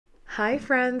Hi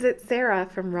friends, it's Sarah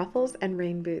from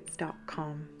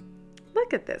rufflesandrainboots.com.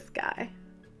 Look at this guy.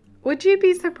 Would you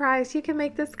be surprised you can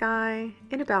make this guy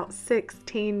in about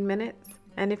 16 minutes?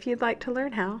 And if you'd like to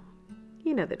learn how,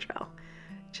 you know the drill.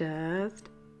 Just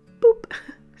boop,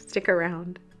 stick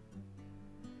around.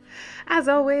 As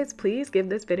always, please give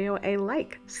this video a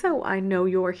like so I know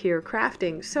you're here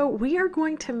crafting. So we are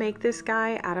going to make this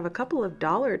guy out of a couple of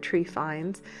Dollar Tree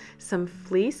finds, some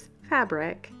fleece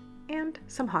fabric, and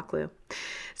some hot glue.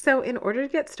 So in order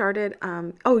to get started,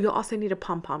 you'll also need a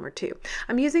pom-pom or two.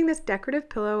 I'm using this decorative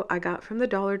pillow I got from the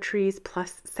Dollar Tree's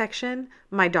Plus section.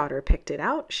 My daughter picked it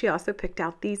out. She also picked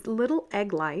out these little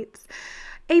egg lights,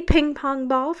 a ping pong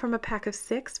ball from a pack of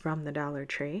 6 from the Dollar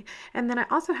Tree, and then I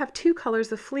also have 2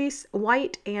 colors of fleece,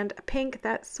 white and pink,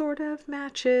 that sort of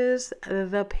matches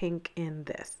the pink in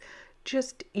this.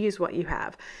 Just use what you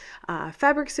have.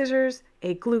 Fabric scissors,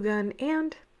 a glue gun,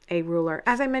 and a ruler.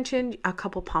 As I mentioned, a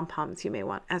couple pom-poms you may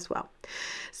want as well.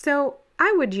 So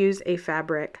I would use a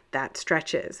fabric that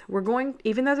stretches.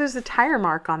 Even though there's a tire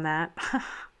mark on that,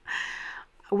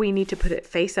 we need to put it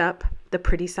face up, the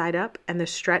pretty side up, and the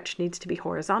stretch needs to be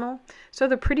horizontal. So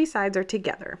the pretty sides are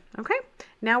together, okay?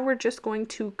 Now we're just going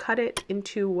to cut it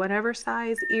into whatever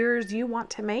size ears you want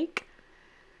to make.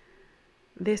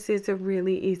 This is a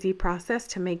really easy process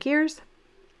to make ears.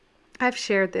 I've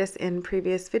shared this in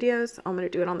previous videos. I'm going to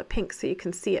do it on the pink so you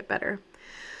can see it better.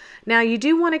 Now you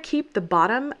do want to keep the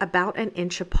bottom about 1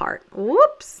 inch apart.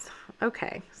 Whoops.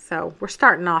 Okay, so we're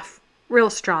starting off real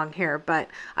strong here, but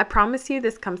I promise you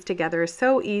this comes together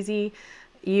so easy.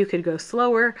 You could go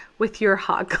slower with your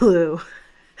hot glue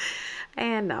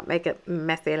and not make it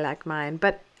messy like mine,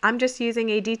 but I'm just using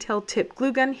a detailed tip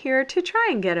glue gun here to try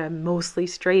and get a mostly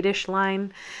straightish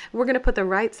line. We're going to put the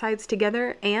right sides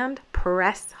together and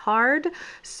press hard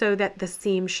so that the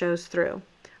seam shows through.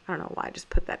 I don't know why I just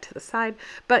put that to the side,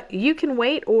 but you can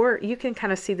wait, or you can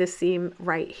kind of see the seam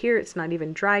right here. It's not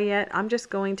even dry yet. I'm just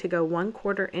going to go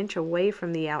 1/4 inch away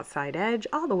from the outside edge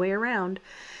all the way around,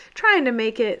 trying to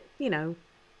make it,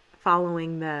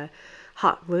 following the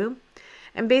hot glue.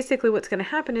 And basically what's going to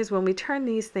happen is when we turn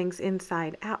these things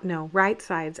right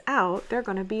sides out, they're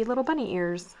going to be little bunny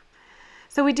ears.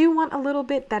 So we do want a little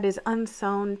bit that is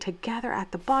unsewn together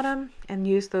at the bottom, and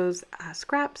use those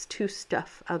scraps to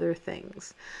stuff other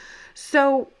things.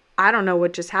 So I don't know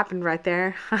what just happened right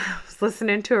there. I was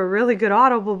listening to a really good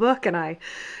Audible book and I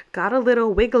got a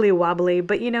little wiggly wobbly,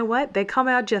 but you know what? They come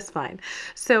out just fine.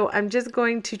 So I'm just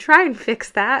going to try and fix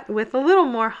that with a little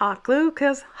more hot glue,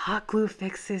 because hot glue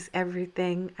fixes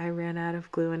everything. I ran out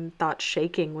of glue and thought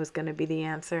shaking was going to be the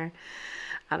answer.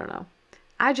 I don't know.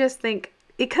 I just think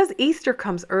because Easter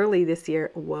comes early this year.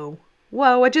 Whoa,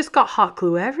 I just got hot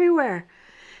glue everywhere.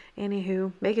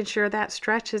 Anywho, making sure that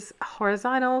stretch is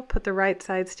horizontal, put the right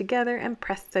sides together and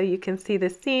press so you can see the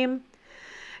seam.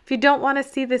 If you don't want to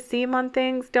see the seam on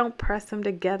things, don't press them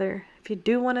together. If you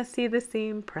do want to see the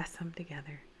seam, press them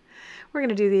together. We're going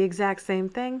to do the exact same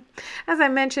thing. As I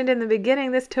mentioned in the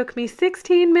beginning, this took me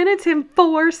 16 minutes and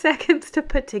 4 seconds to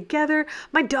put together.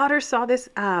 My daughter saw this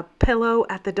pillow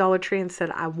at the Dollar Tree and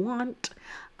said, I want.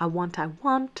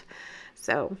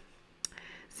 So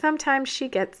sometimes she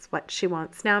gets what she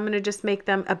wants. Now I'm going to just make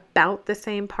them about the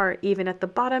same part, even at the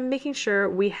bottom, making sure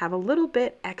we have a little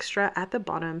bit extra at the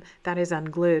bottom that is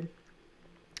unglued.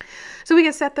 So we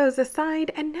can set those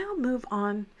aside and now move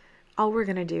on. All we're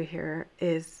going to do here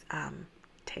is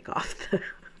take off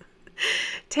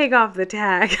the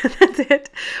tag. That's it.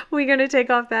 We're going to take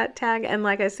off that tag. And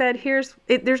like I said,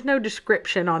 there's no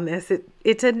description on this.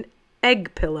 It's an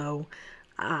egg pillow.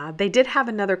 They did have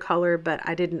another color, but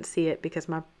I didn't see it because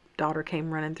my daughter came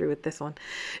running through with this one.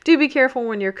 Do be careful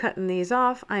when you're cutting these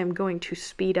off. I am going to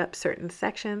speed up certain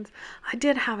sections. I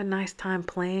did have a nice time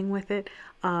playing with it.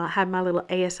 Had my little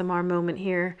ASMR moment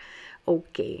here.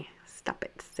 Okay, stop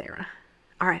it, Sarah.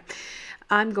 All right,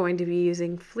 I'm going to be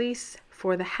using fleece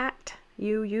for the hat.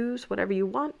 You use whatever you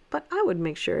want, but I would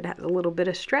make sure it has a little bit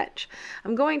of stretch.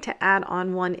 I'm going to add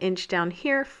on 1 inch down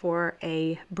here for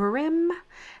a brim,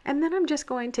 and then I'm just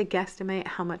going to guesstimate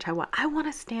how much I want. I want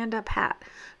a stand-up hat.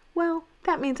 Well,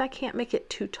 that means I can't make it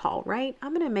too tall, right?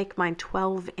 I'm going to make mine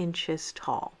 12 inches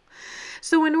tall.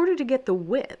 So in order to get the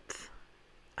width,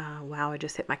 wow, I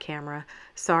just hit my camera.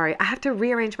 Sorry, I have to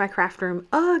rearrange my craft room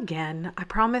again. I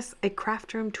promise a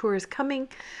craft room tour is coming.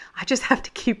 I just have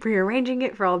to keep rearranging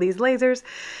it for all these lasers.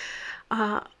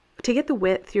 To get the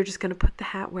width, you're just going to put the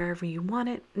hat wherever you want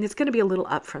it. And it's going to be a little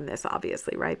up from this,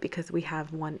 obviously, right? Because we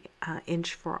have 1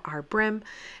 inch for our brim.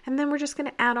 And then we're just going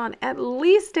to add on at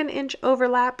least 1 inch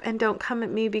overlap. And don't come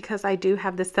at me because I do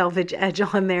have the selvage edge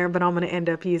on there, but I'm going to end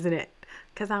up using it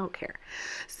because I don't care.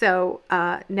 So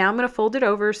now I'm going to fold it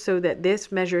over so that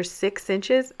this measures 6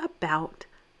 inches about.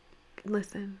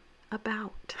 Listen,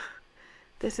 about.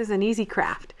 This is an easy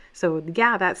craft. So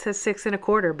yeah, that says 6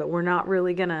 1/4, but we're not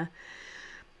really going to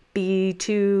be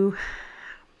too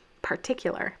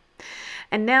particular.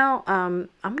 And now I'm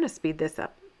going to speed this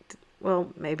up.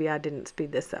 Well, maybe I didn't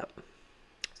speed this up.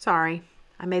 Sorry,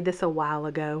 I made this a while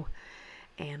ago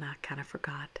and I kind of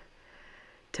forgot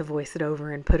to voice it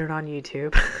over and put it on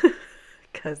YouTube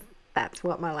because that's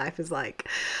what my life is like.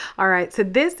 All right, so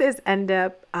this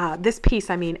piece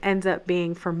ends up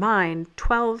being for mine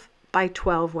 12 by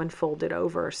 12 when folded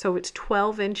over. So it's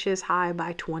 12 inches high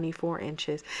by 24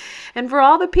 inches. And for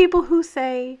all the people who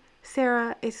say,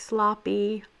 Sarah, it's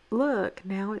sloppy, look,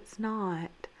 now it's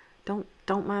not.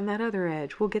 Don't mind that other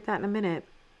edge. We'll get that in a minute.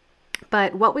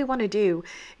 But what we want to do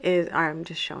is, I'm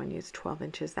just showing you it's 12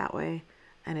 inches that way.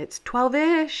 And it's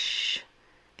 12-ish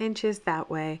inches that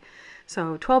way.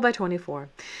 So 12 by 24.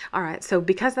 All right, so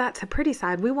because that's a pretty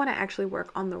side, we want to actually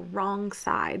work on the wrong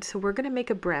side. So we're going to make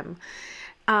a brim.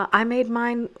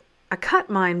 I cut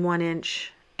mine 1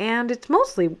 inch, and it's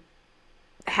mostly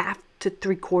 1/2 to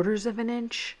 3/4 of an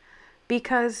inch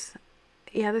because,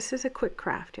 yeah, this is a quick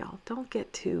craft, y'all. Don't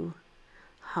get too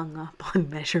hung up on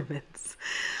measurements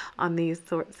on these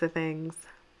sorts of things.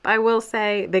 But I will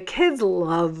say the kids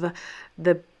love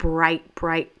the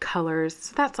bright colors.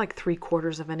 So that's like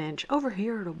 3/4 of an inch. Over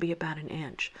here, it'll be about an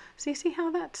inch. So you see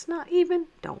how that's not even?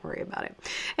 Don't worry about it.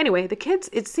 Anyway, the kids,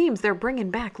 it seems they're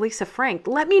bringing back Lisa Frank.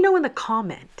 Let me know in the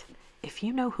comment if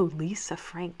you know who Lisa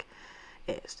Frank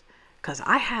is. Because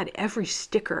I had every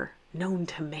sticker known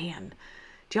to man.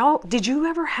 Did you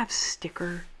ever have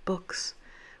sticker books?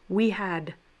 We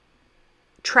had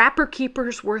Trapper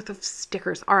Keeper's worth of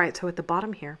stickers. All right, so at the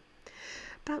bottom here,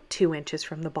 about 2 inches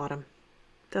from the bottom.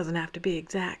 Doesn't have to be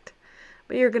exact,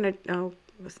 but you're going to, oh,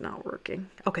 it's not working.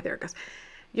 Okay, there it goes.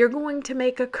 You're going to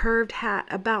make a curved hat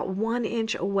about 1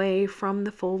 inch away from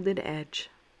the folded edge.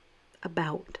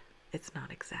 About. It's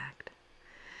not exact.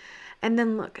 And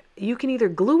then look, you can either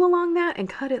glue along that and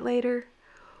cut it later,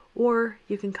 or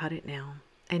you can cut it now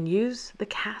and use the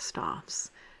cast-offs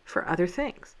for other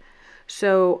things.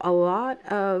 So a lot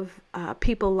of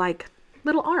people like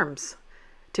little arms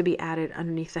to be added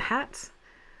underneath the hats.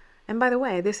 And by the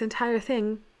way, this entire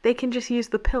thing, they can just use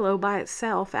the pillow by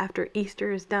itself after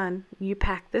Easter is done. You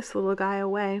pack this little guy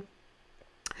away.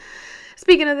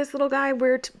 Speaking of this little guy,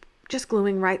 we're just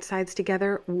gluing right sides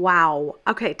together. Wow.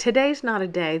 Okay, today's not a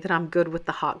day that I'm good with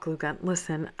the hot glue gun.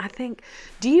 Listen,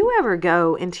 do you ever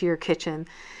go into your kitchen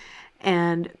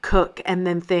and cook and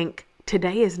then think,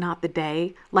 today is not the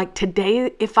day? Like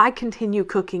today, if I continue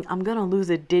cooking, I'm going to lose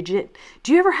a digit.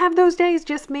 Do you ever have those days?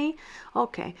 Just me?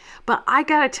 Okay. But I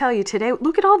got to tell you today,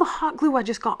 look at all the hot glue I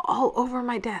just got all over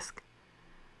my desk.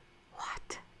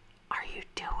 What are you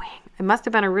doing? It must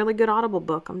have been a really good Audible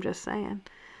book. I'm just saying.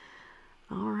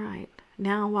 All right.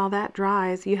 Now, while that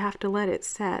dries, you have to let it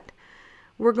set.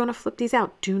 We're going to flip these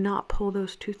out. Do not pull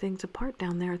those two things apart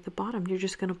down there at the bottom. You're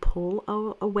just going to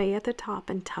pull away at the top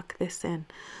and tuck this in.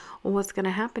 Well, what's going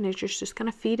to happen is you're just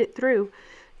going to feed it through.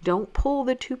 Don't pull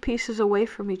the two pieces away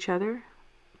from each other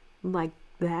like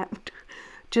that.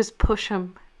 Just push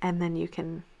them, and then you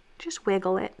can just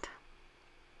wiggle it.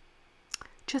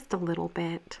 Just a little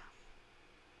bit.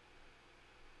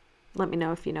 Let me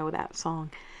know if you know that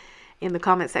song in the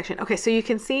comment section. Okay, so you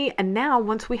can see, and now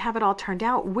once we have it all turned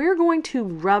out, we're going to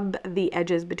rub the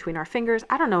edges between our fingers.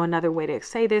 I don't know another way to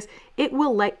say this. It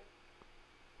will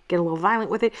get a little violent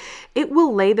with it. It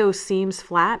will lay those seams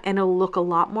flat and it'll look a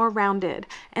lot more rounded.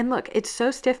 And look, it's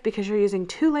so stiff because you're using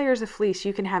 2 layers of fleece.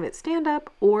 You can have it stand up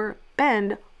or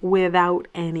bend without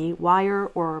any wire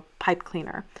or pipe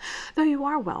cleaner. Though you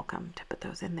are welcome to put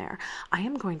those in there. I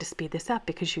am going to speed this up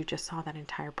because you just saw that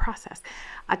entire process.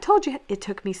 I told you it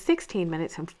took me 16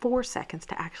 minutes and 4 seconds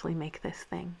to actually make this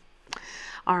thing.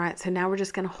 All right, so now we're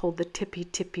just going to hold the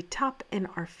tippy top in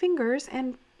our fingers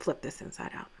and flip this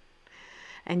inside out.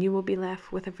 And you will be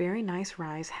left with a very nice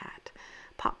rise hat.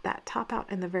 Pop that top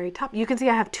out in the very top. You can see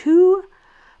I have 2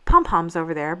 pom-poms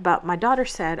over there, but my daughter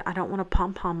said, I don't want a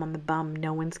pom-pom on the bum.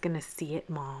 No one's going to see it,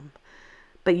 Mom.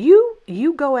 But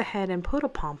you go ahead and put a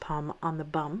pom-pom on the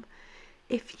bum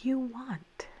if you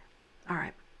want. All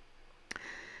right.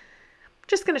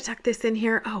 Just going to tuck this in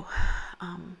here. Oh,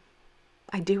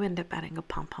 I do end up adding a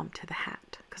pom-pom to the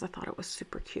hat because I thought it was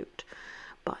super cute.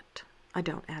 But I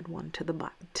don't add one to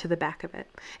the back of it.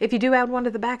 If you do add one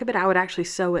to the back of it, I would actually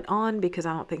sew it on because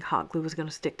I don't think hot glue is going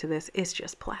to stick to this. It's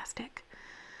just plastic.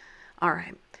 All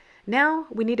right. Now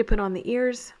we need to put on the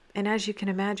ears. And as you can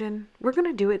imagine, we're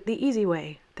going to do it the easy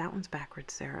way. that one's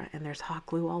backwards, Sarah, and there's hot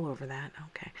glue all over that.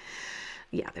 Okay.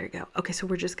 Yeah, there you go. Okay, so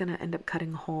we're just going to end up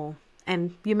cutting a hole.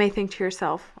 And you may think to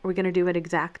yourself, are we going to do it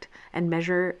exact and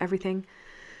measure everything?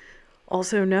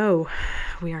 Also, no,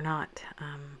 we are not.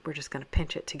 We're just going to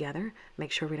pinch it together,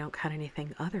 make sure we don't cut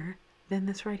anything other than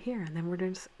this right here, and then we're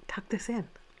going to tuck this in.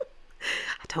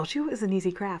 I told you it was an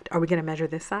easy craft. Are we going to measure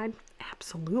this side?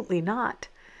 Absolutely not.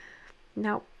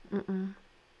 No.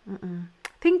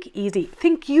 Think easy.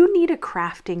 Think you need a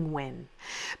crafting win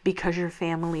because your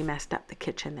family messed up the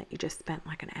kitchen that you just spent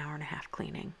like an hour and a half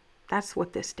cleaning. That's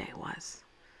what this day was.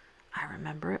 I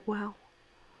remember it well.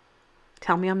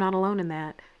 Tell me I'm not alone in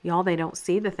that. Y'all, they don't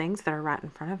see the things that are right in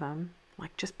front of them.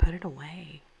 Like, just put it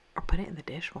away or put it in the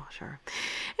dishwasher.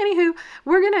 Anywho,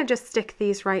 we're going to just stick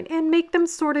these right in, make them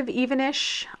sort of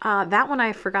evenish. That one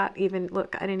I forgot even,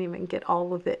 look, I didn't even get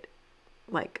all of it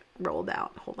like rolled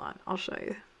out. Hold on, I'll show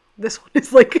you. This one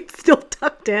is like still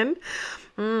tucked in.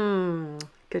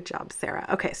 Good job, Sarah.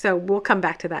 Okay, so we'll come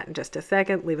back to that in just a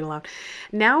second. Leave it alone.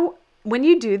 Now, when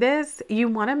you do this, you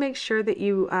want to make sure that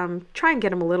you try and get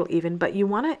them a little even, but you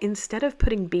want to, instead of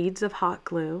putting beads of hot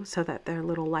glue so that they're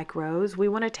little like rows, we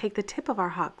want to take the tip of our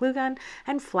hot glue gun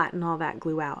and flatten all that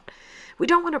glue out. We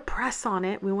don't want to press on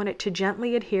it. We want it to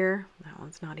gently adhere. That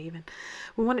one's not even.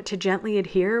 We want it to gently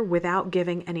adhere without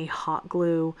giving any hot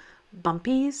glue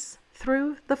bumpies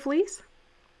through the fleece.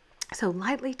 So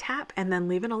lightly tap and then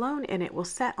leave it alone and it will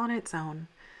set on its own.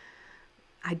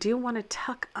 I do want to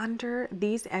tuck under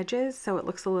these edges so it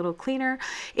looks a little cleaner.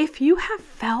 If you have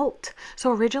felt,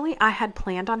 so originally I had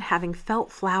planned on having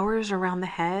felt flowers around the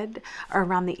head, or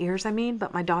around the ears, I mean,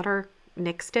 but my daughter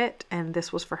nixed it and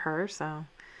this was for her, so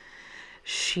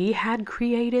she had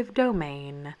creative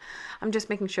domain. I'm just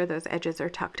making sure those edges are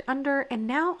tucked under, and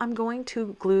now I'm going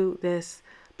to glue this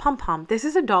pom-pom. This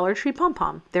is a Dollar Tree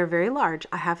pom-pom. They're very large.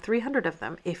 I have 300 of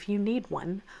them. If you need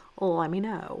one, let me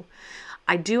know.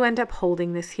 I do end up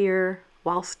holding this here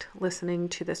whilst listening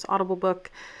to this Audible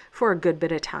book for a good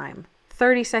bit of time.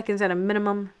 30 seconds at a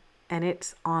minimum, and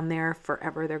it's on there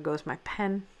forever. There goes my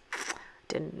pen.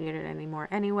 Didn't need it anymore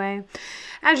anyway.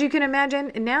 As you can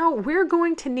imagine, now we're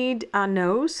going to need a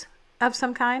nose of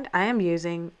some kind. I am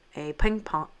using a ping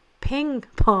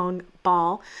pong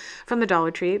ball from the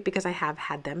Dollar Tree because I have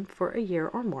had them for a year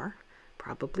or more,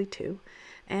 probably 2.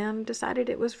 And decided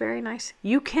it was very nice.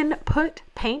 You can put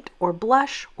paint or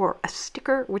blush or a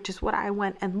sticker, which is what I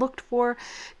went and looked for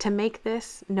to make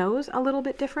this nose a little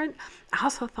bit different. I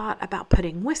also thought about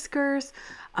putting whiskers,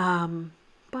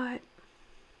 but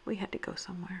we had to go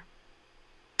somewhere.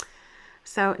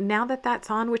 So now that that's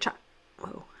on, which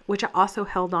I also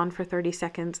held on for 30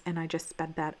 seconds and I just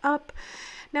sped that up.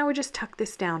 Now we just tuck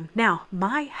this down. Now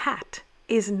my hat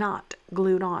is not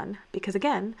glued on because,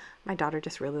 again, my daughter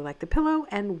just really liked the pillow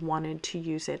and wanted to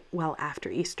use it well after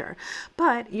Easter.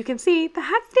 But you can see the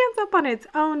hat stands up on its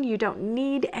own. You don't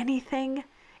need anything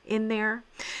in there.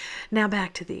 Now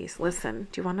back to these. Listen,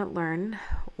 do you want to learn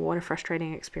what a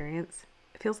frustrating experience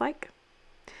it feels like?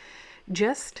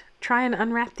 Just try and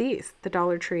unwrap these. The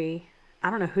Dollar Tree, I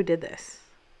don't know who did this,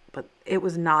 but it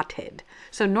was knotted.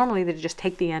 So normally they just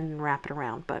take the end and wrap it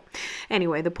around. But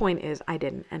anyway, the point is I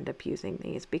didn't end up using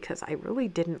these because I really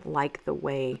didn't like the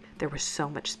way there was so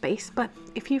much space. But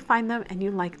if you find them and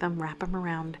you like them, wrap them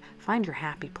around, find your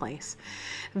happy place.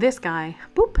 This guy,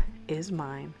 boop, is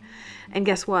mine. And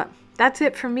guess what? That's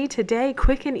it for me today.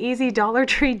 Quick and easy Dollar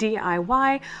Tree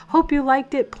DIY. Hope you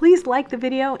liked it. Please like the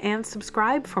video and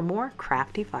subscribe for more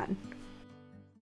crafty fun.